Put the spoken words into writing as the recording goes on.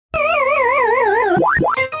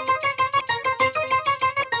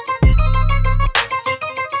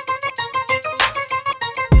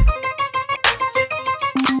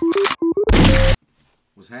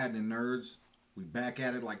Back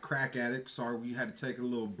at it like crack addicts. Sorry we had to take a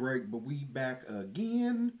little break, but we back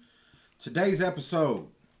again. Today's episode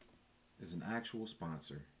is an actual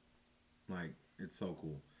sponsor. Like, it's so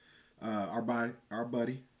cool. Our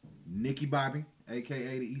buddy, Nicky Bobby,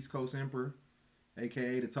 a.k.a. the East Coast Emperor,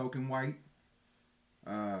 a.k.a. the Token White,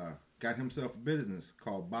 got himself a business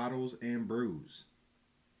called Bottles and Brews.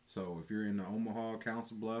 So if you're in the Omaha,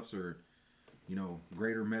 Council Bluffs, or,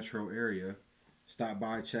 greater metro area, stop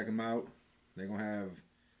by, check them out. They're going to have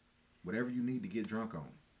whatever you need to get drunk on.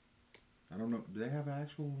 I don't know. Do they have an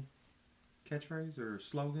actual catchphrase or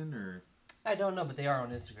slogan or... I don't know, but they are on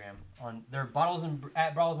Instagram. On their at Bottles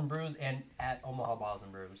and Brews and at Omaha Bottles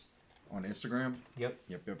and Brews. On Instagram? Yep.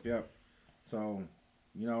 So,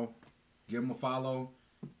 give them a follow,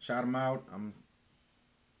 shout them out.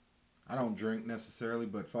 I don't drink necessarily,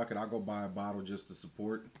 but fuck it, I'll go buy a bottle just to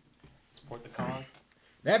support the cause.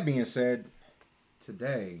 That being said,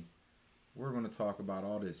 today we're going to talk about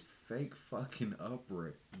all this fake fucking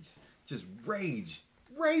outrage, just rage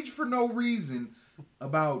for no reason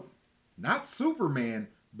about not Superman,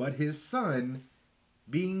 but his son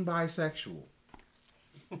being bisexual.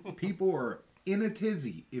 People are in a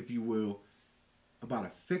tizzy, if you will, about a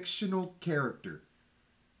fictional character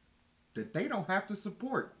that they don't have to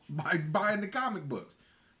support by buying the comic books.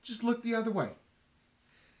 Just look the other way.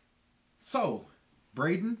 So,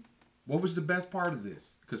 Braden, what was the best part of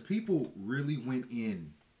this? Because people really went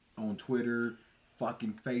in on Twitter,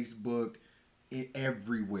 fucking Facebook,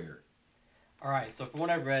 everywhere. All right, so from what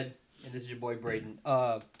I've read, and this is your boy Braden,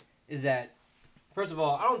 is that, first of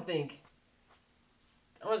all, I want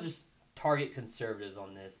to just target conservatives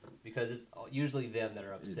on this, because it's usually them that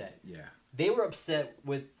are upset. Yeah. They were upset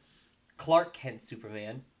with Clark Kent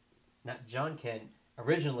Superman, not Jon Kent,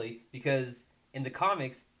 originally, because in the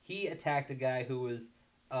comics, he attacked a guy who was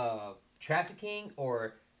trafficking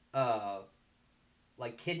or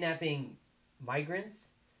kidnapping migrants,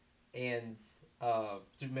 and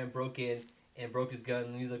Superman broke in and broke his gun,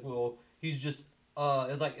 and he's like, well, he's just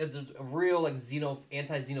it's a real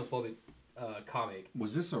anti-xenophobic comic.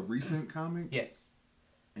 Was this a recent comic? Yes.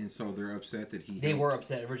 And so they're upset that They were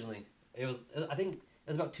upset originally. I think it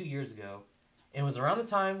was about 2 years ago. And it was around the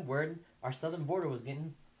time where our southern border was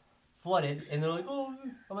getting flooded, and they're like, oh,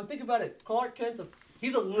 I'm like, think about it. Clark Kent's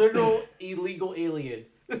he's a literal illegal alien.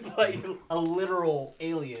 Like, a literal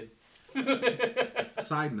alien.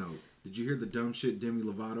 Side note, did you hear the dumb shit Demi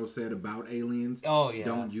Lovato said about aliens? Oh, yeah.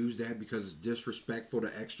 Don't use that because it's disrespectful to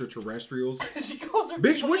extraterrestrials. She calls her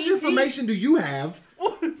Bitch, what ET? information do you have?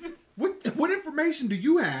 What information do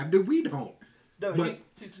you have that we don't? No,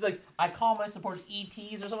 she's like, I call my supporters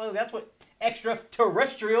ETs or something. That's what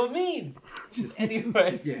extraterrestrial means.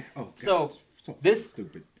 Anyway. Yeah. Oh, God. So this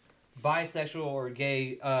stupid bisexual or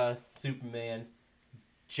gay Superman,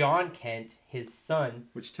 Jon Kent, his son.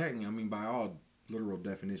 Which technically, by all literal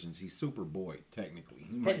definitions, he's Superboy, technically.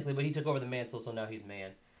 But he took over the mantle, so now he's man.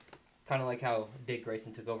 Kind of like how Dick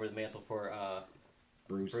Grayson took over the mantle for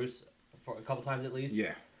Bruce for a couple times at least.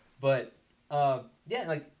 Yeah. But,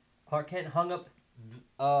 Clark Kent hung up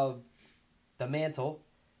the mantle.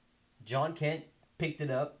 Jon Kent picked it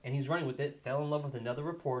up, and he's running with it, fell in love with another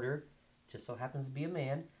reporter, just so happens to be a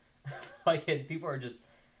man. And people are just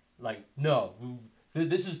like, no, if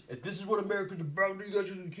this is what America's about, you guys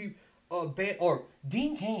should keep or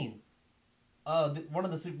Dean Cain, one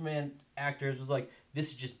of the Superman actors, was like, this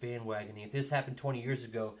is just bandwagoning. If this happened 20 years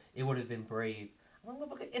ago, it would have been brave. I'm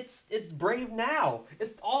like, it's brave now.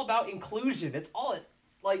 It's all about inclusion. It's all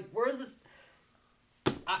where is this?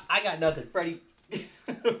 I got nothing, Freddie.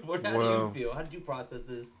 How do you feel? How did you process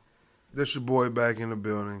this? This your boy back in the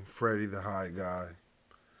building, Freddie the High Guy.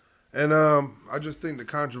 And I just think the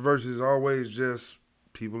controversy is always just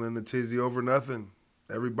people in the tizzy over nothing.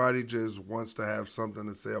 Everybody just wants to have something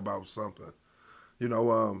to say about something.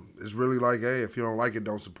 It's really like, hey, if you don't like it,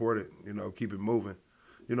 don't support it. Keep it moving.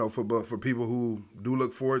 For people who do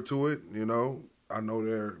look forward to it, I know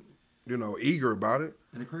they're, eager about it.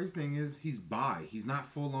 And the crazy thing is, he's bi. He's not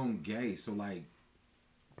full-on gay, so,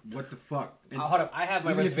 what the fuck? Hold up. I have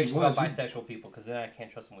my reservations about bisexual people, because then I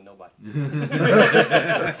can't trust them with nobody.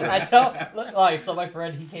 So my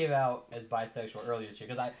friend, he came out as bisexual earlier this year,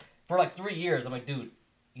 because for 3 years, I'm like, dude,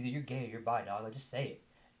 either you're gay or you're bi, dog. Just say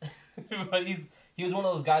it. But he was one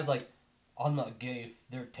of those guys I'm not gay if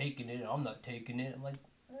they're taking it, I'm not taking it. I'm like,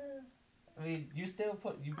 you still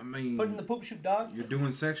put in the poop chute, dog. You're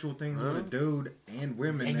doing sexual things with a dude and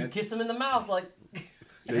women. And you kiss him in the mouth,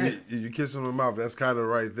 Yeah, you kiss him in the mouth. That's kind of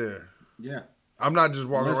right there. Yeah. I'm not just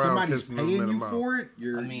walking around kissing them in the mouth. Somebody's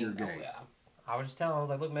paying you for it, you're gay. Oh, yeah. I was just telling him, I was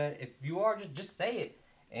like, look, man, if you are, just say it.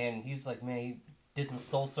 And he's like, man, did some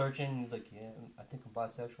soul searching. And he's like, yeah, I think I'm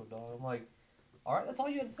bisexual, dog. I'm like, all right, that's all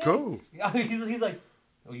you had to say. Cool. He's like,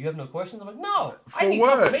 oh, you have no questions? I'm like, no. For I need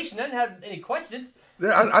what? confirmation. I didn't have any questions.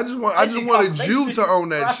 Yeah, I just wanted you to own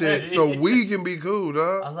that shit so we can be cool,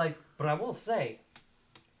 dog. I was like, but I will say,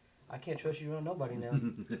 I can't trust you around nobody now.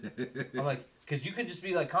 I'm like, because you could just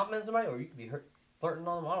be like complimenting somebody, or you could be flirting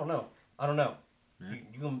on them. I don't know. Yeah.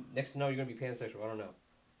 You gonna, next to know, you're gonna be pansexual. I don't know.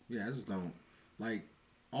 Yeah, I just don't like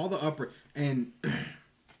all the upper and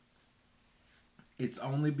it's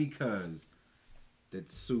only because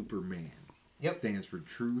that Superman stands for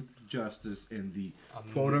truth, justice, and the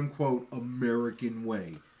quote unquote American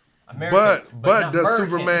way. But does American.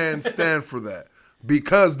 Superman stand for that?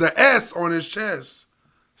 Because the S on his chest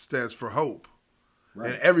stands for hope.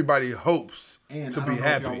 Right. And everybody hopes to be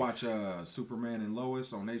happy. If y'all watch Superman and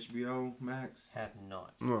Lois on HBO Max. Have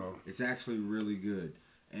not. No. It's actually really good.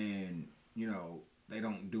 And, you know, they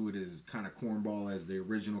don't do it as kind of cornball as the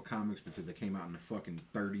original comics because they came out in the fucking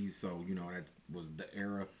 30s. So, you know, that was the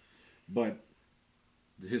era. But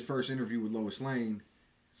his first interview with Lois Lane,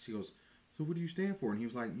 she goes, so what do you stand for? And he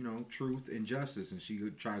was like, you know, truth and justice. And she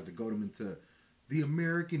tries to goad him into the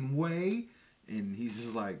American way. And he's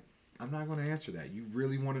just like, I'm not going to answer that. You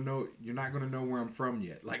really want to know? You're not going to know where I'm from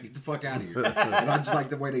yet. Like, get the fuck out of here. And I just like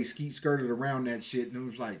the way they skirted around that shit. And it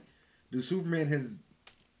was like, dude, Superman has,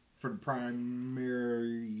 for the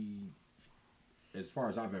primary, as far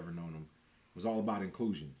as I've ever known him, was all about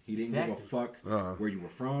inclusion. He didn't give a fuck where you were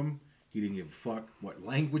from. He didn't give a fuck what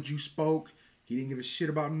language you spoke. He didn't give a shit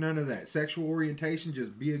about none of that. Sexual orientation,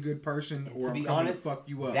 just be a good person, or I'm coming to fuck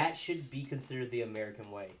you up. That should be considered the American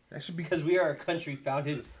way. That should be, because we are a country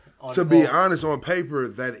founded on to be honest, on paper,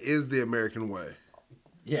 that is the American way.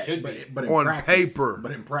 Yeah, should but on practice, paper,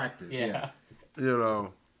 but in practice, yeah. You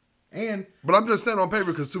know, but I'm just saying on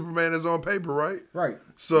paper because Superman is on paper, right? Right.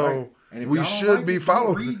 So right. And if we should be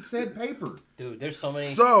following. Read said paper, dude. There's so many.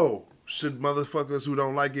 So should motherfuckers who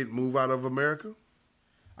don't like it move out of America?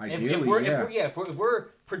 Ideally, if we're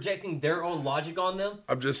projecting their own logic on them,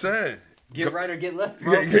 I'm just saying, get right or get left.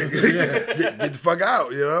 Get the fuck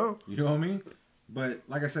out, you know. You know what I mean? But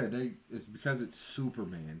like I said, it's because it's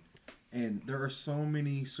Superman, and there are so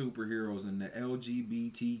many superheroes in the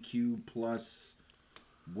LGBTQ plus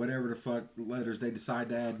whatever the fuck letters they decide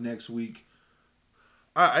to add next week.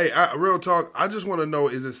 I real talk. I just want to know: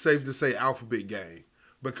 is it safe to say alphabet gang?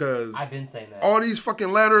 Because I've been saying that. All these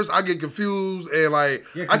fucking letters, I get confused and like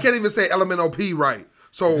I can't even say LMNOP right.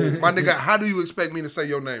 So my nigga, how do you expect me to say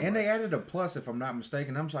your name? And right? They added a plus, if I'm not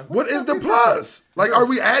mistaken. I'm just like, what is the plus? Like, are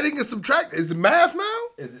we adding and subtracting? Is it math now?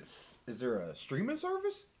 Is there a streaming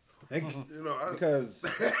service? You know, because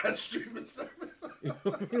streaming service. You know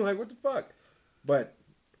what I mean? Like, what the fuck? But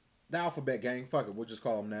the alphabet gang, fuck it, we'll just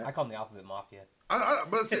call them that. I call them the alphabet mafia.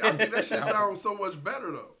 But see, I think that shit sounds so much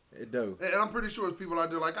better though. It do. And I'm pretty sure it's people out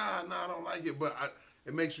there like, no, I don't like it, but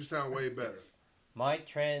it makes you sound way better. My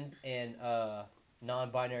trans and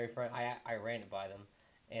non-binary friend, I ran it by them,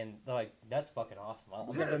 and they're like, "That's fucking awesome."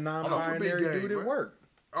 We got a non-binary dude at work.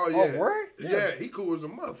 Oh yeah, word? Yeah, he cool as a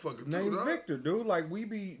motherfucker too. Named Victor, dude. Like we've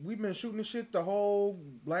been shooting the shit the whole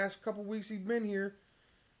last couple weeks he's been here.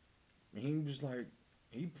 And he was like,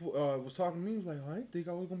 he was talking to me. He was like, I didn't think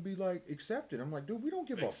I was gonna be like accepted. I'm like, dude, we don't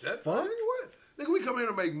give a fuck. What? Nigga, we come here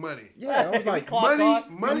to make money. Yeah, I was like,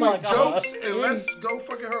 money, jokes, and let's go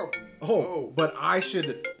fucking help. Oh, but I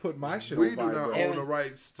should put my shit on We do not own the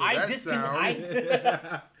rights to that sound.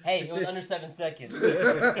 Hey, it was under 7 seconds.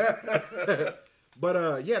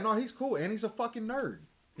 But yeah, no, he's cool, and he's a fucking nerd.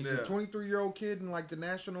 He's a 23-year-old kid in like the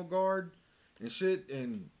National Guard and shit,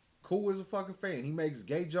 and cool as a fucking fan. He makes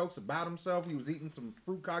gay jokes about himself. He was eating some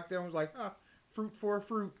fruit cocktail. He was like, fruit for a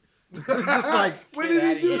fruit. Just like, when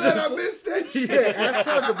did he do that? I missed that shit. Yeah,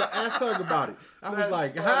 ask Tug about it. I was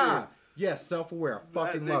like, yes, self-aware. I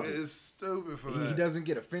fucking love it. Is stupid for that. He doesn't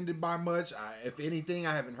get offended by much. If anything,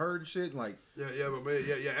 I haven't heard shit like. Yeah, but man,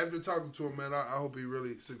 after talking to him, man, I hope he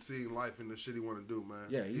really succeeds in life and the shit he want to do, man.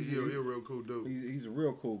 Yeah, he's a real cool dude. He's a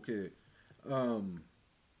real cool kid.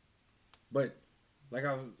 But like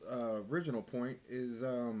our original point is,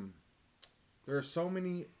 there are so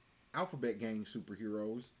many alphabet gang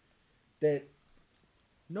superheroes that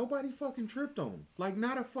nobody fucking tripped on. Like,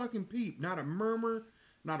 not a fucking peep, not a murmur,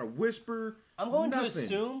 not a whisper. I'm going to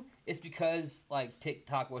assume it's because like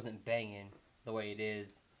TikTok wasn't banging the way it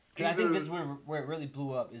is. Because I think this is where it really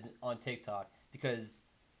blew up is on TikTok. Because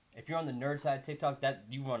if you're on the nerd side of TikTok, that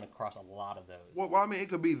you run across a lot of those. Well, I mean, it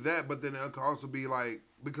could be that, but then it could also be like,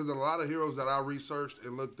 because a lot of heroes that I researched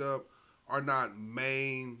and looked up are not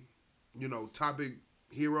main, topic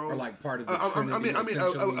heroes. Or like part of the I Trinity, mean,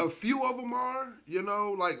 essentially. a few of them are, you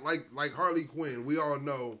know, like Harley Quinn. We all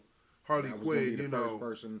know Harley That was gonna Quinn. be the You first know,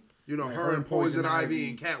 person. you know, Like her and Poison Ivy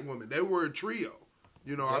and Catwoman. They were a trio.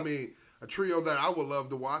 You know, I mean, a trio that I would love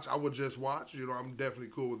to watch. I would just watch. You know, I'm definitely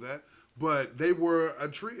cool with that. But they were a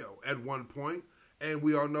trio at one point, and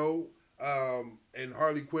we all know. And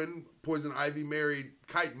Harley Quinn, Poison Ivy married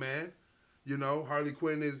Kite Man. You know, Harley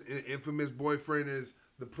Quinn is infamous boyfriend is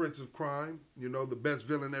the Prince of Crime. You know, the best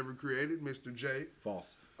villain ever created, Mr. J.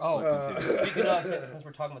 False. Oh, speaking of, since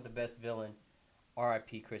we're talking about the best villain,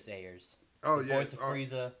 R.I.P. Chris Ayers. Oh, the yes. voice of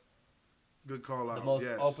Frieza. Good call out. The most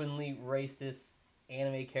yes. openly racist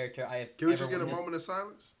anime character I have Can we ever just get a witnessed. moment of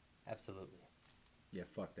silence? Absolutely. Yeah,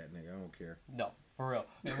 fuck that nigga. I don't care. No, for real.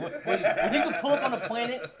 When you can pull up on a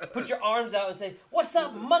planet, put your arms out and say, "What's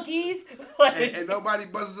up, monkeys?" Like, and nobody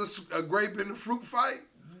buzzes a grape in the fruit fight?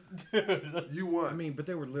 dude. You won. I mean, but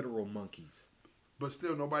they were literal monkeys. But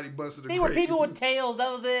still, nobody busted a They grape. were people with tails. That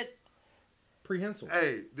was it. Prehensile.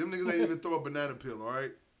 Hey, them niggas ain't even throw a banana peel, all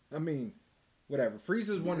right? I mean, whatever.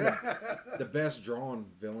 Frieza's one of the best drawn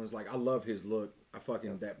villains. Like, I love his look. I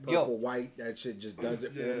fucking, that purple, white, that shit just does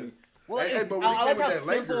it for me. Well, Hey, but when he I came like with how that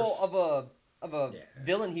simple Lakers- of a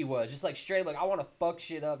villain he was. Just like straight, like I want to fuck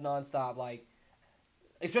shit up nonstop. Like,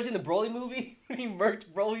 especially in the Broly movie when he murked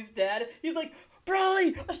Broly's dad. He's like,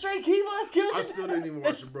 Broly, a stray Kiva, let's kill you. I still didn't even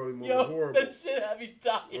watch the Broly movie. Yo, Horrible. that shit had me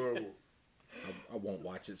dying. Horrible. I won't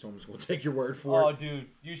watch it, so I'm just going to take your word for Oh, it. dude,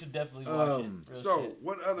 you should definitely watch it. Real So, shit.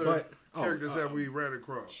 what other characters have we ran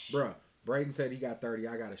across? Bruh, Braden said he got 30.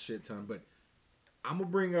 I got a shit ton. But I'm going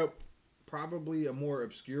to bring up probably a more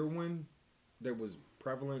obscure one that was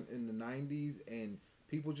prevalent in the 90s, and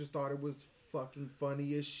people just thought it was fucking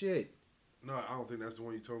funny as shit. No, I don't think that's the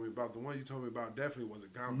one you told me about. The one you told me about definitely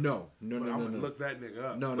wasn't comedy. No. But I'm going to look that nigga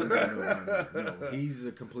up. No. He's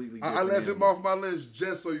a completely different I left him animal. off my list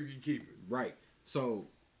just so you can keep it. Right. So,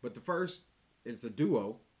 but the first, it's a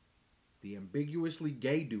duo. The ambiguously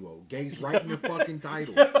gay duo. Gay's right in your fucking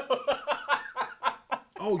title.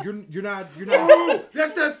 Oh, you're not. Oh,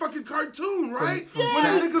 that's that fucking cartoon, right? From When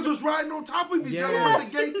the niggas was riding on top of each other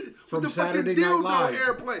with the gay, From with the Saturday fucking Night dildo Live.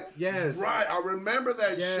 airplane. Yes. Right, I remember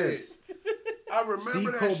that Yes. shit. I remember Steve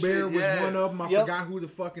that Colbert shit. was yes. one of them. I Yep. forgot who the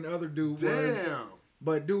fucking other dude was. Damn.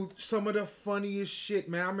 But dude, some of the funniest shit,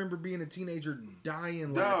 man. I remember being a teenager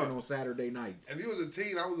dying laughing on Saturday nights. If he was a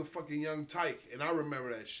teen, I was a fucking young tyke, and I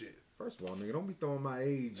remember that shit. First of all, nigga, don't be throwing my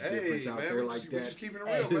age Hey, difference out man, there we're like just, we're that. just keeping it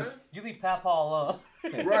Hey, real, man. you leave Papa alone.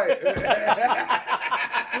 Right.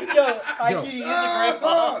 Yo, I keep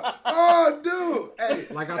Oh, dude. Hey,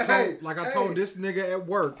 I told this nigga at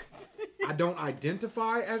work, I don't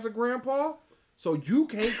identify as a grandpa, so you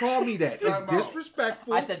can't call me that. It's Time out.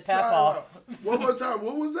 disrespectful. I said Papa. One more time.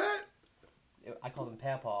 What was that? I called him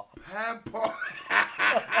Papa. Papa.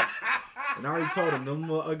 And I already told him, them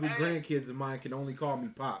little ugly grandkids of mine can only call me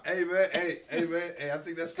Pop. Hey man. Hey, I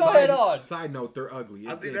think that's. Go ahead on. Side note, they're ugly.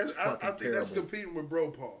 I think It's that's. I fucking think that's terrible. competing with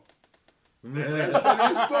Bro Paul. It, That's funny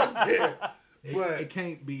as fuck there. But it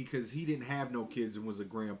can't be because he didn't have no kids and was a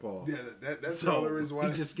grandpa. yeah, that's So all the reason why.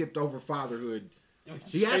 he just skipped over fatherhood.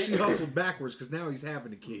 He actually hustled backwards because now he's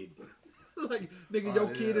having a kid. Like, nigga, your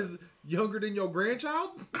kid is younger than your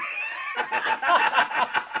grandchild?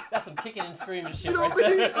 That's some kicking and screaming shit You know right what I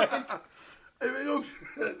mean? there. Like, Hey, man,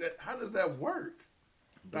 how does that work?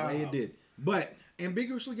 the way it did. But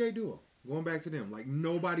ambiguously gay duo. Going back to them. Like,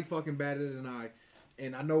 nobody fucking batted an eye.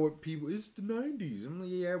 And I know what people, it's the 90s. I'm like,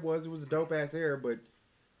 yeah, it was. It was a dope ass era, but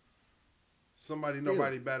Somebody Still.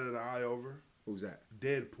 nobody batted an eye over. who's that?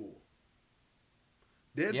 Deadpool.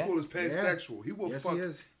 Deadpool Yeah. is pansexual. He will Yes, fuck he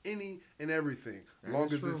is. any and everything, That long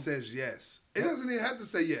is as true. it says yes. It Yep. doesn't even have to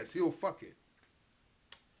say yes. He'll fuck it.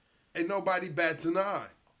 And nobody bats an eye.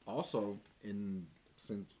 Also,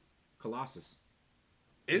 since Colossus.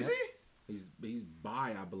 Is Yep. he? He's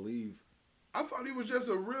bi, I believe. I thought he was just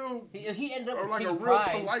a real, He ended up or with like a King real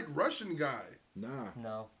Pride. polite Russian guy. Nah.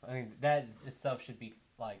 No, I mean that itself should be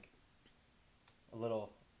like a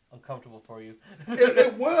little uncomfortable for you.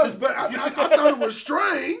 It was, but I thought it was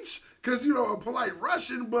strange because a polite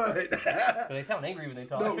Russian. But But they sound angry when they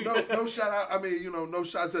talk. no shout out. I mean, no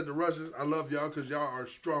shots at the Russians. I love y'all because y'all are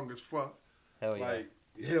strong as fuck. Hell yeah. Like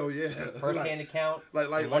hell yeah. First hand account. Like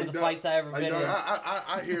one of the dog- fights I ever like, been dog, in.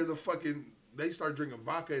 I hear the fucking they start drinking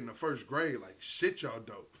vodka in the first grade. Like shit, y'all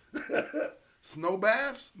dope. Snow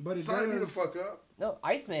baths. But it Sign me the does- fuck up. No,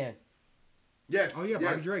 Iceman. Yes. Oh, yeah,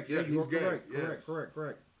 yes, Bobby Drake. Yeah, Yeah, you he's are gay. correct. Yes.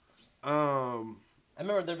 Correct. I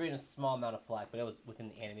remember there being a small amount of flack, but it was within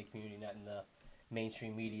the anime community, not in the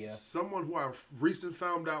mainstream media. Someone who I recently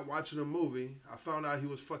found out watching a movie, I found out he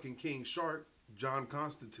was fucking King Shark, John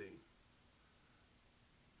Constantine.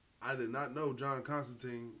 I did not know John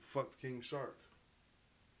Constantine fucked King Shark.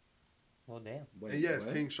 Well, damn. Wait, And yes,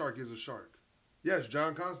 what? King Shark is a shark. Yes,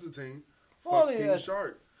 John Constantine Well, fucked I mean, King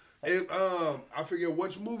Shark. It, I forget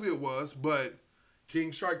which movie it was, but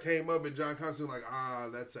King Shark came up and John Constantine was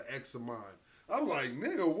like, that's an ex of mine. I'm like,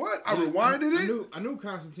 nigga, what? I rewinded it. I knew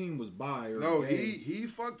Constantine was bi. Or No, gay. he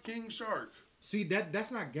fucked King Shark. See,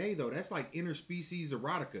 that's not gay though. That's like interspecies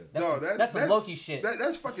erotica. That's some Loki shit.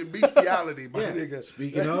 That's fucking bestiality, my Yeah. nigga.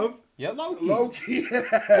 Speaking of, Yep. Loki.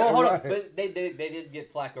 Well, hold on, but they did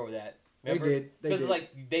get flack over that. Remember? They did. Because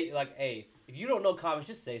like, hey, if you don't know comics,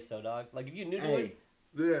 just say so, dog. Like if you knew it,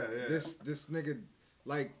 Yeah. this nigga,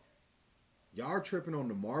 like, y'all are tripping on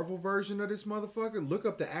the Marvel version of this motherfucker. Look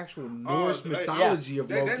up the actual Norse mythology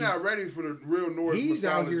of Loki. They're not ready for the real Norse He's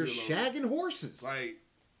out here mythology, shagging horses. like,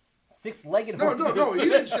 6-legged no, horse. he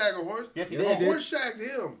didn't shag a horse. Yes, he a did. horse shagged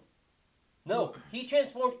him. No, he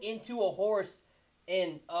transformed into a horse,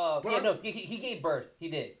 and he gave birth. He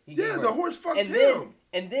did. He gave birth. The horse fucked and him.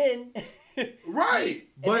 Then Right.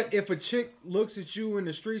 But if a chick looks at you in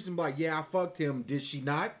the streets and be like, yeah, I fucked him, did she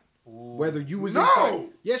not? Ooh. Whether you was No. inside.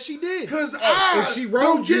 Yes, she did. Because if she don't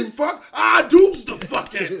rode you, get fucked, I do's the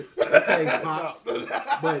fucking. okay, pops.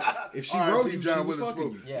 But if she rode you, she John was fucking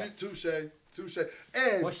Witherspoon. you. Yeah. Touche.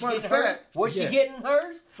 And was she fun getting hers? fact, Was she getting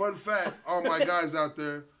hers? fun fact, all my guys out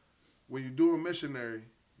there, when you're doing missionary,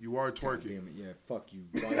 you are God twerking. damn it, yeah, fuck you.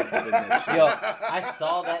 Why you doing that shit? Yo, I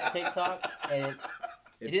saw that TikTok, and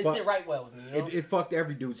it didn't fuck- sit right well with me. You know? It fucked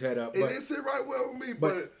every dude's head up. It But, didn't sit right well with me,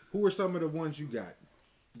 but but who are some of the ones you got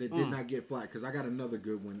that did not get flat? Because I got another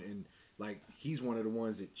good one, and like he's one of the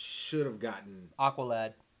ones that should have gotten.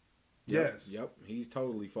 Aqualad. yes. Yep, he's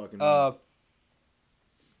totally fucking.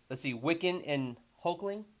 Let's see, Wiccan and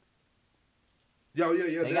Hulkling. Yeah,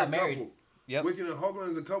 They they're got a married. couple. Yep. Wiccan and Hoagland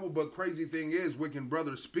is a couple, but crazy thing is, Wiccan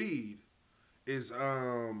brother Speed is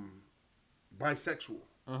bisexual.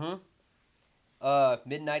 Mm-hmm.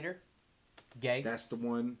 Midnighter. Gay. That's the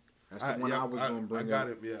one. That's the one I was going to bring I got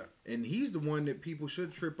up. him, yeah. And he's the one that people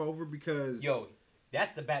should trip over because. Yo,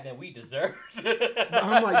 that's the Batman we deserve.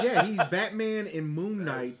 I'm like, yeah, he's Batman and Moon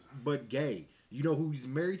Knight, but gay. You know who he's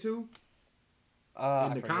married to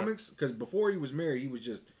in the comics? Because before he was married, he was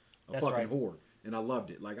just a That's fucking right. whore. And I loved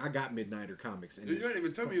it. Like, I got Midnighter comics. And You didn't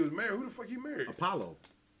even tell me he was married. Who the fuck he married? Apollo.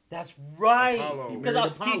 That's right. Apollo. He Because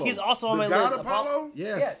married Apollo. he's also on The my god list. Apollo?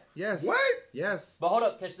 Yes. Yes. What? Yes. But hold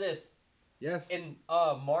up, catch this. Yes. In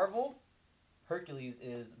Marvel, Hercules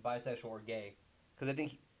is bisexual or gay. Because I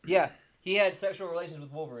think, he had sexual relations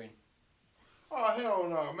with Wolverine. Oh, hell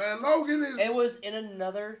no, man. Logan is... It was in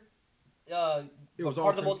another It was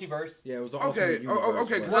part of the alternate- multiverse. Yeah, it was Okay, alternate okay,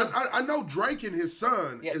 universe, because but- I know Drake and his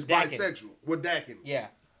son Yeah, is Dakin. bisexual. With Dakin. Yeah,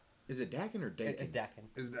 Is it Dakin or Dakin? it's Dakin.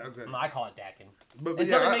 Is that okay? I call it Dakin. But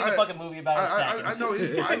Until they make a fucking movie about it, it's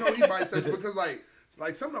Dakin. I know he's bisexual because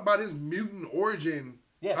like something about his mutant origin.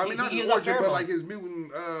 Yeah, I mean not he his gives off origin, but pheromones. like his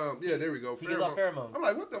mutant. Yeah, there we go. He gives off pheromones. I'm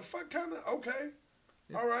like, what the fuck, kind of okay,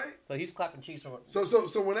 all right. So he's clapping cheeks from.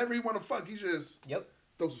 So whenever he want to fuck, he just Yep.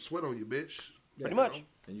 throw some sweat on you, bitch. Yeah, Pretty much.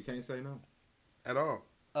 And you can't say no. At all.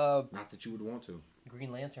 Not that you would want to.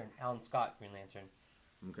 Green Lantern, Alan Scott, Green Lantern.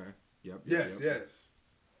 Okay. Yep. Yes.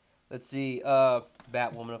 Let's see,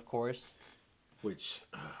 Batwoman, of course. Which,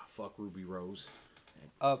 fuck Ruby Rose.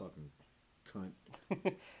 That fucking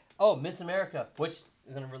cunt. Oh, Miss America, which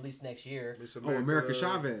is gonna release next year. Miss Oh, America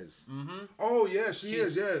Chavez. Mm-hmm. Oh yeah, she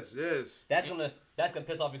is. Yes. That's gonna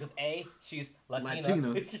piss off because she's Latina.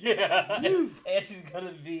 Latina. Yeah. And she's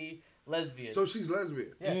gonna be lesbian. So she's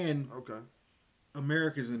lesbian. Yeah. And Okay.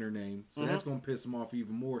 America's in her name, so that's gonna piss him off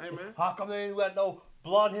even more. Hey man. How come they ain't got no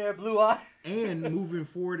blonde hair, blue eye? And moving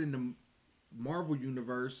forward in the Marvel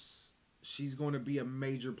universe, she's going to be a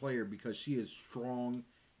major player because she is strong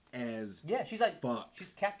as Yeah, she's like fuck.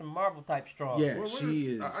 she's Captain Marvel type strong. Yeah. Well, She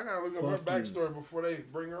is I gotta look up her fucking- backstory before they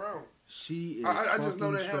bring her out. She is. I just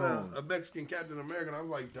know they strong. had a Mexican Captain America, and I was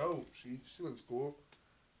like, dope. She looks cool.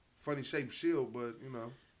 Funny shaped shield, but you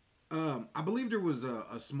know. I believe there was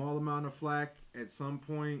a small amount of flack at some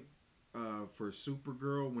point for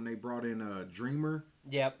Supergirl when they brought in Dreamer.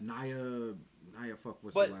 Yep. Naya, fuck,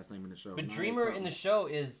 what's But- her last name in the show? But Naya Dreamer something. in the show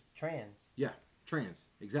is trans. Yeah, trans,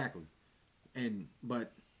 exactly.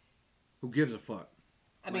 But who gives a fuck?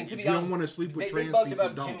 I mean, Like, to if be you honest, don't want to sleep with they trans bugged people,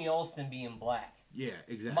 about don't. Jimmy Olsen being black. Yeah,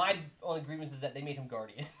 exactly. My only grievance is that they made him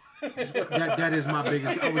Guardian. that is my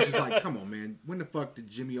biggest. I was just like, come on, man. When the fuck did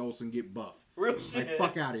Jimmy Olsen get buff? Real Like, shit.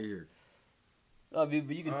 fuck out of here. I mean,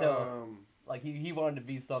 but you can tell, like he wanted to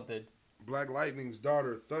be something. Black Lightning's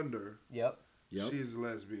daughter, Thunder. Yep. Yep. She's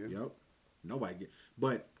lesbian. Yep. Nobody get.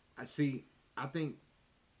 But I see. I think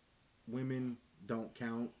women don't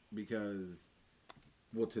count because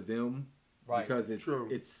to them, Right. because True.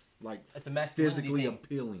 it's like It's a masculinity physically thing.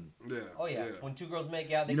 appealing. Yeah. Oh yeah. When two girls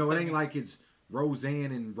make out, they You know, it still ain't be- like it's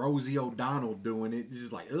Roseanne and Rosie O'Donnell doing it. It's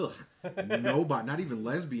just like, ugh. Nobody, not even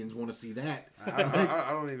lesbians, want to see that.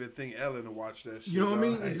 I don't even think Ellen will watch that shit. You know what I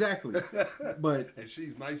dog. mean? Exactly. But And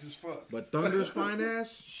she's nice as fuck. But Thunder's fine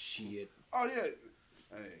ass, shit. Oh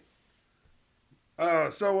yeah.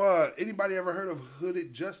 Hey. So anybody ever heard of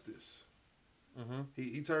Hooded Justice? Mhm.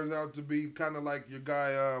 He turns out to be kind of like your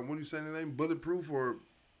guy. What do you say his name? Bulletproof or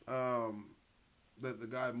the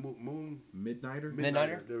guy Moon Midnighter?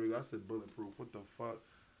 Midnighter? There we go. I said Bulletproof. What the fuck?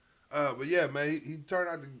 But yeah, man, he turned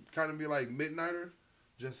out to kind of be like Midnighter,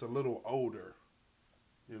 just a little older.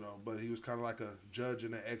 You know, but he was kind of like a judge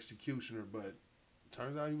and an executioner. But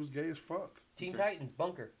turns out he was gay as fuck. Teen Titans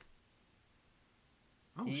Bunker.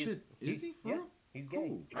 Oh He's- shit. Is he for yeah, real? he's gay.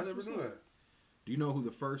 Cool. I never knew that. Do you know who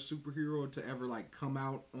the first superhero to ever like come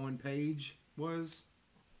out on page was?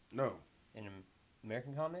 No. In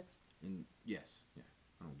American comics. And yes, yeah.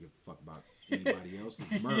 I don't give a fuck about anybody else.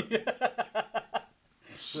 It's murder.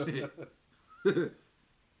 Shit.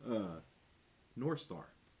 North Star.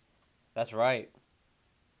 That's right.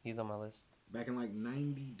 He's on my list. Back in like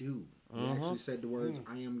 92. He Mhm. actually said the words,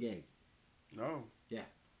 I am gay. No. Yeah.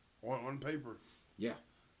 On paper. Yeah.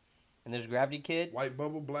 And there's Gravity Kid. White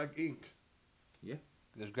bubble, black ink.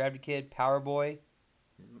 There's Gravity Kid, Power Boy,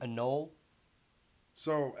 Anole.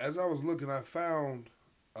 So as I was looking, I found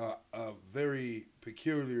a very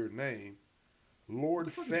peculiar name, Lord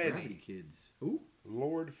What the fuck is Gravity Fanny. Kids? Who?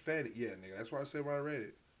 Lord Fanny. Yeah, nigga. That's why I said when I read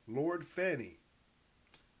it. Lord Fanny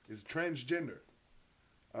is transgender,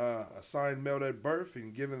 assigned male at birth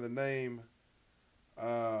and given the name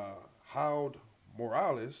Howd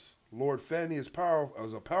Morales. Lord Fanny is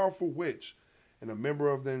a powerful witch and a member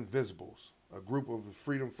of the Invisibles, a group of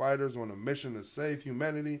freedom fighters on a mission to save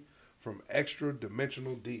humanity from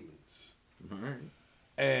extra-dimensional demons. All right.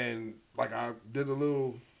 And, like, I did a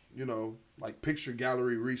little, like, picture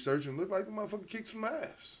gallery research and looked like the motherfucker kicked some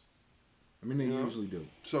ass. I mean, they You know? usually do.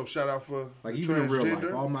 So, shout out for Like, the even in real life,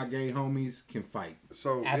 transgender. all my gay homies can fight.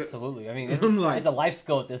 So, Absolutely. I mean, I'm like- it's a life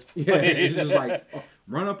skill at this point. Yeah, it's just like,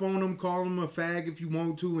 run up on them, call them a fag if you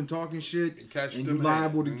want to, and talking shit, And catch and them you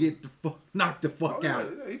liable to hands. get knocked the fuck out.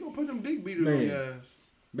 He gonna put them dick beaters Man. on your ass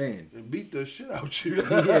Man. and beat the shit out you. Yeah, you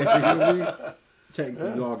know what I mean?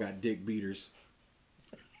 Technically, we all got dick beaters.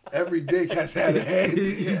 Every dick has had a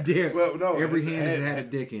hand. Yeah. Well, no, Every it's hand has had a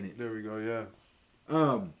dick in it. There we go.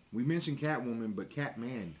 Yeah. We mentioned Catwoman, but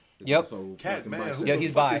Catman is Yep. also Cat fucking man. bisexual. Who Yeah, the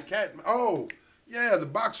he's fuck bi. is Cat? Oh, yeah, the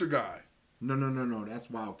boxer guy. No. That's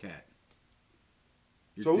Wildcat.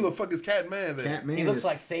 You're So who the thinking- fuck is Cat Man then? Catman He looks is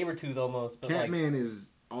like Sabretooth almost. But Catman is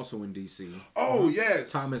also in DC. Oh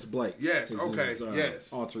yes. Thomas Blake. Yes, is okay, his,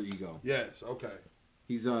 yes. alter ego. Yes. Okay.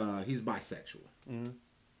 He's bisexual.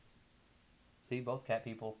 See, both cat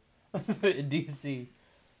people in DC.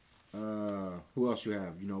 Who else you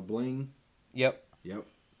have? Bling. Yep. Yep.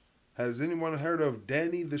 Has anyone heard of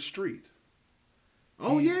Danny the Street?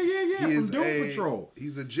 Oh He- yeah. He From is Doom Patrol.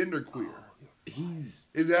 He's a genderqueer. He's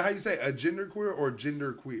Is that how you say it? A genderqueer or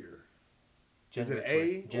genderqueer? Is it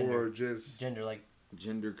A Gender. or just Gender, like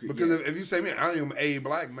gender. Because yeah. if you say me, I am a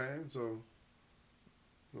black man, so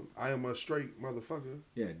I am a straight motherfucker.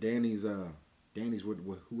 Yeah, Danny's with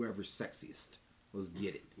whoever's sexiest. Let's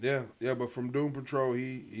get it. Yeah, but from Doom Patrol,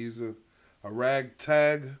 he's a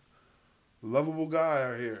ragtag, lovable guy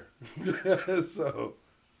out here. So,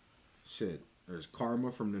 Shit. There's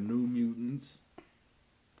Karma from the New Mutants.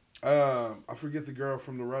 I forget the girl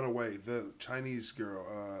from The Runaway, the Chinese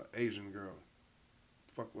girl, Asian girl.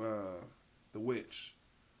 Fuck, the witch.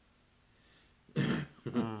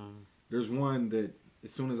 There's one that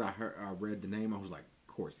as soon as I read the name, I was like,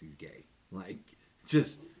 of course he's gay. Like,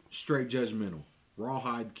 just straight judgmental.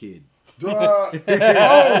 Rawhide Kid. Oh,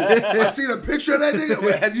 I seen a picture of that nigga.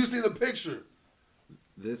 Wait, have you seen the picture?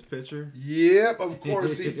 This picture? Yep, of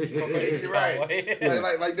course he's you're right.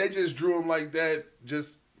 Oh, Like they just drew him like that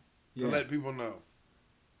just to Yeah. let people know.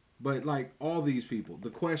 But like all these people, the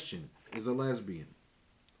Question is a lesbian.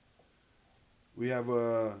 We have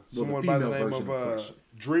someone the by the female name version of of Question.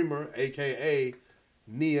 Dreamer, aka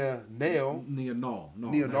Nia Nail. Nia Null.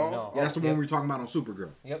 Nia Null? No. That's the one Yep. we were talking about on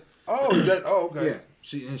Supergirl. Yep. Oh, is that? Oh, okay.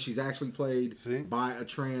 Yeah, she's actually played See? by a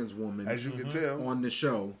trans woman As you can tell. on the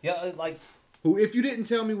show. Yeah, like Who, if you didn't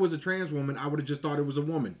tell me was a trans woman, I would have just thought it was a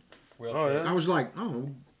woman. real Oh, shit. yeah? I was like, oh,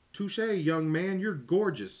 touche, young man, you're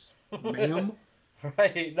gorgeous, ma'am.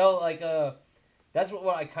 Right. No, like that's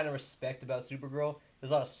what I kind of respect about Supergirl.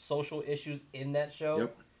 There's a lot of social issues in that show.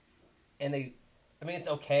 Yep. And it's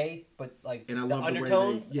okay, but like And I the love the way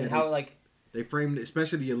undertones they- yeah, and how they- like They framed,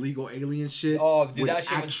 especially the illegal alien shit. Oh, dude, with that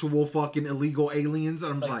shit actual fucking illegal aliens.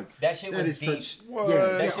 And I'm like, that shit was deep. What?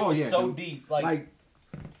 That shit was so dude. deep.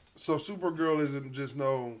 So Supergirl isn't just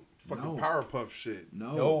no fucking Powerpuff shit.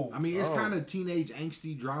 No. I mean, it's kind of teenage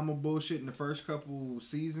angsty drama bullshit in the first couple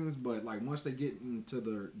seasons, but like once they get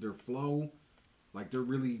into their flow, like they're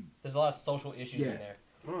really... There's a lot of social issues in there.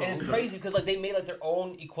 And it's crazy because like they made like their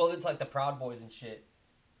own equivalent to like the Proud Boys and shit.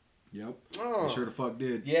 Yep. They sure the fuck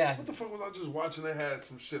did. Yeah. What the fuck was I just watching? They had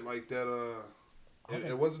some shit like that.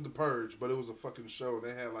 It wasn't The Purge, but it was a fucking show.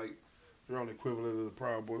 They had like their own equivalent of the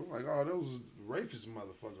Proud Boys. I'm like, oh, those racist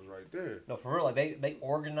motherfuckers right there. No, for real. Like they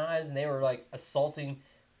organized and they were like assaulting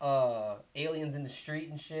aliens in the street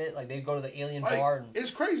and shit. Like they go to the alien bar. And...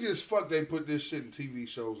 It's crazy as fuck they put this shit in TV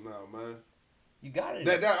shows now, man. You got it.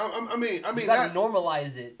 I mean, you gotta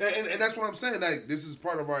normalize it. And that's what I'm saying. Like this is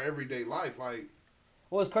part of our everyday life. Like,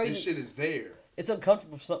 well, it's crazy. This shit is there. It's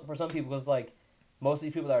uncomfortable for some people because like most of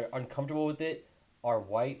these people that are uncomfortable with it are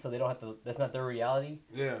white, so they don't have to. That's not their reality.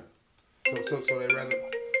 Yeah. So they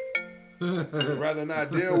rather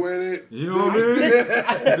not deal with it. You know what I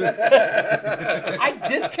mean? I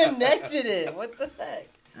disconnected it. What the heck?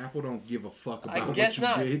 Apple don't give a fuck about I guess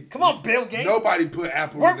what you not. did. Come on, Bill Gates. Nobody put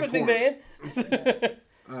Apple Work in the with corner.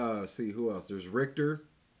 me, man. See who else? There's Richter,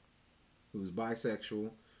 who's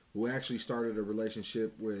bisexual, who actually started a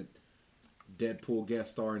relationship with Deadpool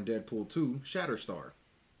guest star in Deadpool 2, Shatterstar.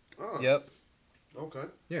 Oh. Yep. Okay.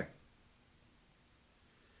 Yeah.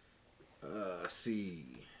 See.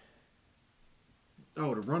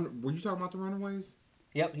 Oh, were you talking about the Runaways?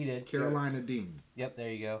 Yep, he did. Carolina Dean. Yep,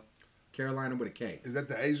 there you go. Carolina with a K. Is that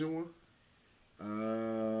the Asian one?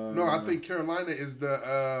 No, I think Carolina is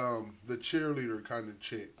the cheerleader kind of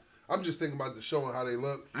chick. I'm just thinking about the show and how they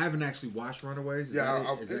look. I haven't actually watched Runaways.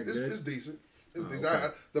 It's decent. It's decent. Okay.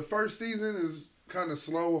 The first season is kind of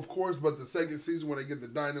slow, of course, but the second season when they get the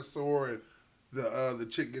dinosaur and the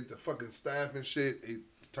chick get the fucking staff and shit, it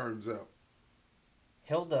turns up.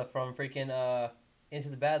 Hilda from freaking Into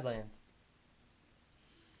the Badlands.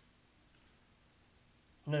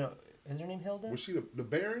 No. Is her name Hilda? Was she the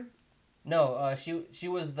Baron? No, she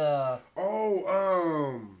was the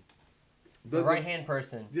the right hand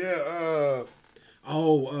person. Yeah.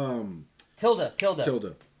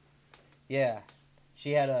 Tilda. Yeah,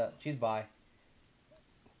 she's bi.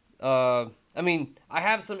 I mean, I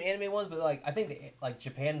have some anime ones, but like I think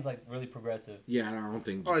Japan's like really progressive. Yeah, I don't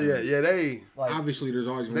think. Oh yeah. They like, obviously there's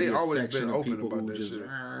always going to be a section been of people about who that just. shit.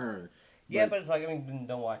 Yeah, but it's like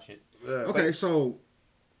don't watch it. Yeah. Okay, so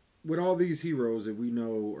with all these heroes that we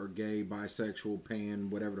know are gay, bisexual, pan,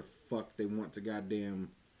 whatever the fuck they want to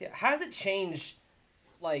goddamn. Yeah, how does it change,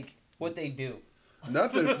 like what they do?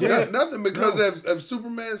 Nothing. Nothing because of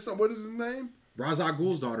Superman. What is his name? Ra's al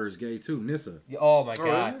Ghul's daughter is gay too, Nissa. Oh my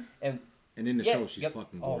god! Really? And in the show, she's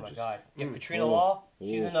fucking gorgeous. Oh my god! Yeah, Katrina Law.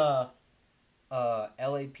 She's in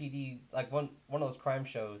LAPD, like one of those crime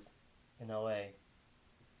shows in LA.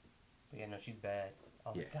 But yeah, no, she's bad. I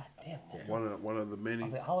was like, god damn. Nissa. One of the many. I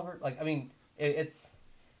was like, Oliver. Like, I mean, it's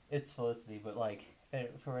Felicity, but like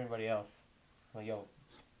for anybody else, like, yo,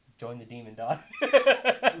 join the demon, dog.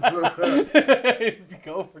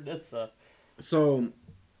 Go for Nissa. So,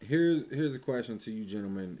 here's a question to you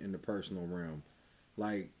gentlemen in the personal realm.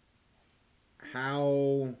 Like,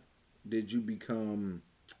 how did you become,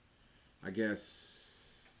 I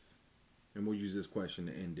guess, and we'll use this question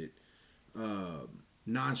to end it,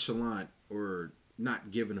 nonchalant or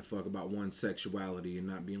not giving a fuck about one's sexuality and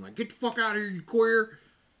not being like, get the fuck out of here, you queer?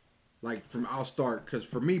 Like, I'll start, because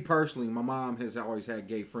for me personally, my mom has always had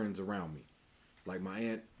gay friends around me. Like my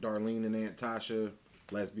Aunt Darlene and Aunt Tasha,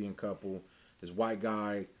 lesbian couple. This white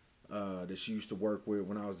guy that she used to work with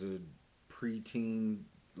when I was a preteen,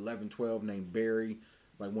 11, 12, named Barry.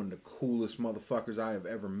 Like one of the coolest motherfuckers I have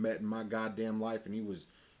ever met in my goddamn life. And he was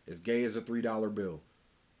as gay as a $3 bill.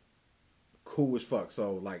 Cool as fuck.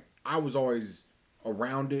 So, like, I was always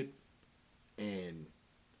around it. And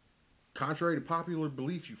contrary to popular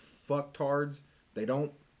belief, you fucktards, they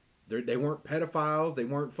weren't pedophiles. They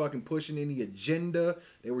weren't fucking pushing any agenda.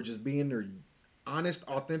 They were just being their honest,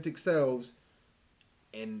 authentic selves.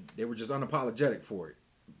 And they were just unapologetic for it.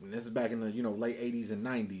 And this is back in the, late 80s and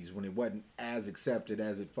 90s when it wasn't as accepted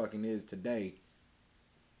as it fucking is today.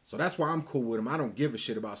 So that's why I'm cool with them. I don't give a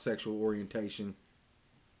shit about sexual orientation.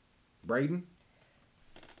 Braden?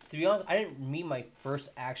 To be honest, I didn't meet my first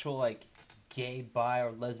actual, like, gay, bi,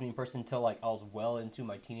 or lesbian person until, like, I was well into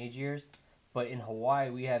my teenage years. But in Hawaii,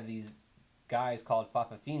 we have these guys called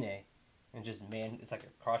fa'afafine. And just man, it's like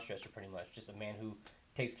a cross-dresser pretty much. Just a man who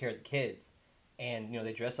takes care of the kids. And,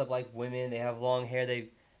 they dress up like women. They have long hair. They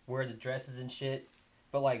wear the dresses and shit.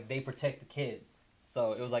 but like they protect the kids.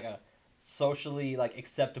 So it was like a socially like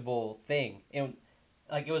acceptable thing. And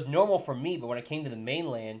like it was normal for me, but when I came to the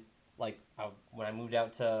mainland, like when I moved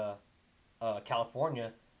out to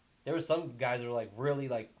California, there were some guys that were like really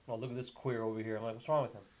like, oh, look at this queer over here. I'm like, what's wrong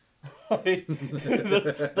with him?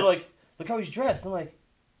 They're like, look how he's dressed. I'm like,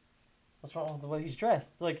 what's wrong with the way he's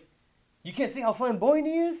dressed? They're like, you can't see how flamboyant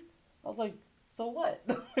he is? I was like, so what?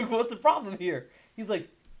 What's the problem here? He's like,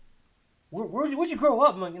 where'd you grow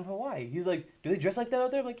up? I'm like, in Hawaii. He's like, do they dress like that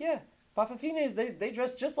out there? I'm like, yeah. Fa'afafines, they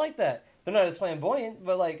dress just like that. They're not as flamboyant,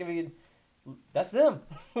 but like, I mean, that's them.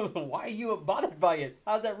 Why are you bothered by it?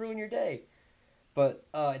 How does that ruin your day? But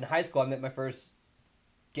in high school, I met my first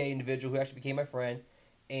gay individual who actually became my friend.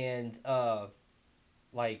 And,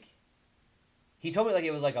 like, he told me, like,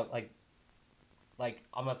 it was like,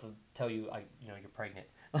 I'm about to tell you, like, you know, you're pregnant.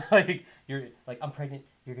 Like, you're, like, I'm pregnant,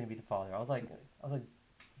 you're going to be the father. I was like,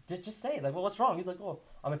 just say it. Like, well, what's wrong? He's like, well,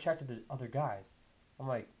 I'm attracted to other guys. I'm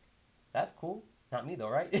like, that's cool. Not me, though,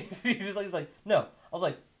 right? he's like, no. I was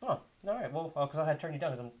like, oh, all right. Well, because I had to turn you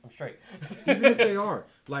down because I'm straight. Even if they are.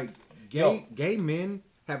 Like, gay men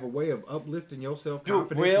have a way of uplifting your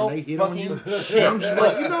self-confidence when they hit on you. I'm just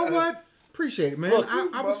like, you know what? Appreciate it, man. Look,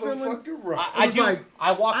 I was feeling... Right.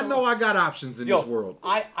 I know I got options in this world.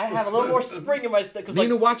 I have a little more spring in my step.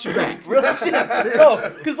 Nina, watch your back. Real shit.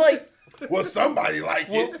 No, because like... Well, somebody like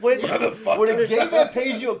it, when a gay man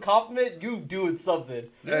pays you a compliment, you doing something.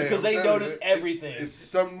 Hey, because they notice everything. It's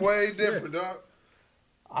some way different, dog.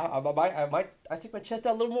 I stick my chest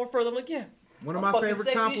out a little more further. I'm like, yeah. One of my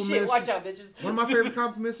favorite compliments. Shit. Watch out, bitches. One of my favorite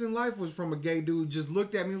compliments in life was from a gay dude who just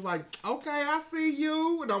looked at me and was like, okay, I see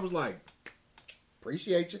you. And I was like,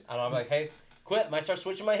 appreciate you. And I'm like, hey, quit. Might start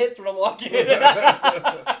switching my hits when I'm walking. What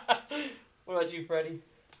about you, Freddie?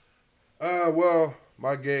 Well,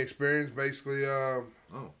 my gay experience basically, no,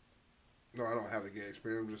 I don't have a gay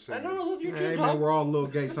experience. I'm just saying. I don't know if you're Hey, man, we're all a little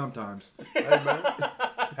gay sometimes. Hey, man.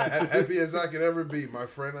 Happy as I can ever be, my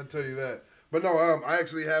friend. I tell you that. But no, I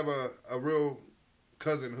actually have a real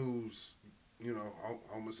cousin who's, you know,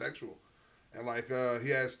 homosexual. And, like, he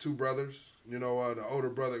has two brothers. You know, the older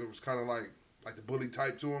brother was kind of like the bully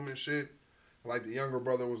type to him and shit. Like, the younger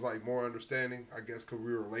brother was, like, more understanding, I guess, because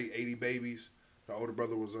we were late 80 babies. The older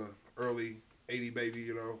brother was a early 80 baby,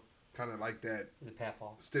 you know, kind of like that. Is it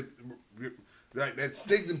Papaw? Like that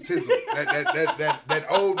stigmatism, that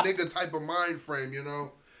old nigga type of mind frame, you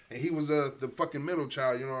know. And he was the fucking middle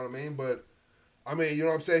child, you know what I mean? But, I mean, you know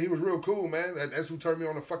what I'm saying? He was real cool, man. That's who turned me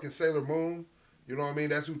on to fucking Sailor Moon. You know what I mean?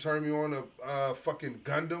 That's who turned me on to fucking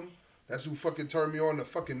Gundam. That's who fucking turned me on to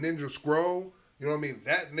fucking Ninja Scroll. You know what I mean?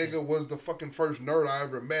 That nigga was the fucking first nerd I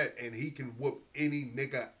ever met, and he can whoop any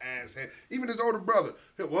nigga ass head. Even his older brother.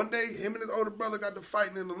 One day, him and his older brother got to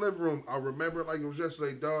fighting in the living room. I remember it like it was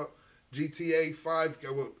yesterday, dog. GTA 5,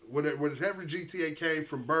 whatever GTA came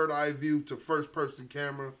from bird eye view to first person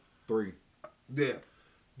camera. 3. Yeah.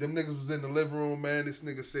 Them niggas was in the living room, man. This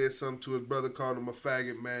nigga said something to his brother, called him a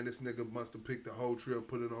faggot, man. This nigga must have picked the whole tree and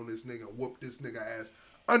put it on this nigga and whooped this nigga ass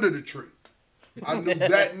under the tree. I knew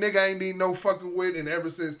that nigga ain't need no fucking with, and ever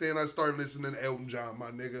since then I started listening to Elton John, my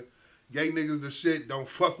nigga. Gay niggas the shit, don't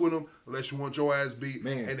fuck with them unless you want your ass beat,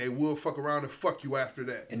 man. And they will fuck around and fuck you after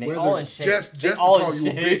that. And they all in shape. Just to call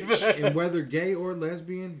you a bitch. And whether gay or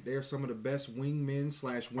lesbian, they're some of the best wingmen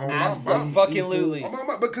 / women. Absolutely.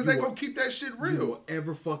 Because they gonna keep that shit real. You will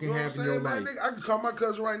ever fucking have in your life. Nigga, I could call my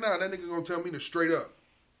cousin right now, and that nigga gonna tell me to straight up.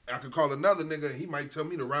 I could call another nigga, and he might tell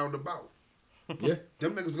me to roundabout. Yeah.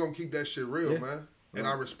 Them niggas gonna keep that shit real, man. And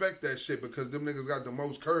I respect that shit because them niggas got the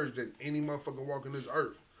most courage than any motherfucker walking this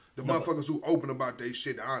earth. The motherfuckers who open about they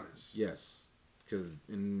shit honest. Yes. Because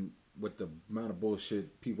with the amount of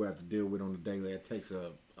bullshit people have to deal with on the daily, it takes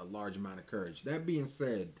a large amount of courage. That being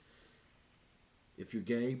said, if you're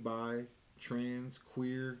gay, bi, trans,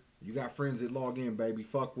 queer, you got friends that log in, baby.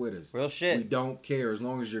 Fuck with us. Real shit. We don't care as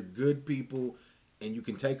long as you're good people and you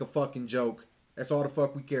can take a fucking joke. That's all the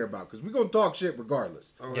fuck we care about. Because we're going to talk shit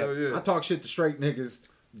regardless. Oh, hell yeah. I talk shit to straight niggas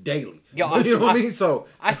daily. Yo, you know what I mean? So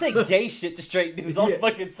I say gay shit to straight dudes all the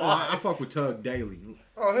fucking time. I fuck with Tug daily.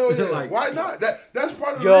 Oh, hell yeah. Like, why not? That's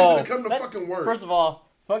part of the reason to come to fucking work. First of all,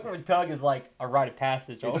 fucking with Tug is like a rite of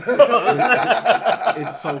passage.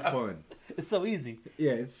 It's so fun. It's so easy.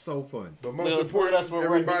 Yeah, it's so fun. But most important,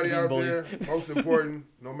 everybody out there, most important,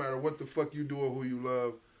 no matter what the fuck you do or who you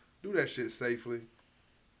love, do that shit safely.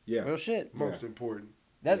 Yeah. Real shit. Most important.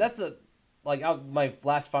 That's the... my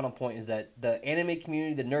last final point is that the anime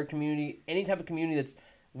community, the nerd community, any type of community that's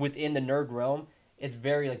within the nerd realm, it's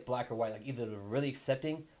very like black or white. Like either they're really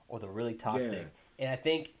accepting or they're really toxic. Yeah. And I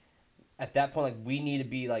think at that point, like we need to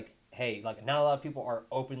be like hey, like not a lot of people are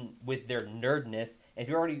open with their nerdness. And if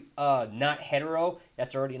you're already not hetero,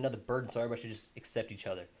 that's already another burden. So everybody should just accept each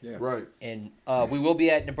other. Yeah. Right. And we will be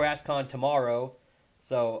at NebraskaCon tomorrow.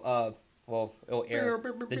 So, well, it'll air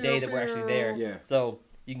the day that we're actually there. Yeah. So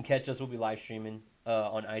you can catch us. We'll be live streaming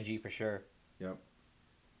on IG for sure. Yep.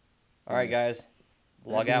 All right, guys.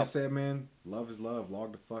 Log that being out. said, man, love is love.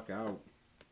 Log the fuck out.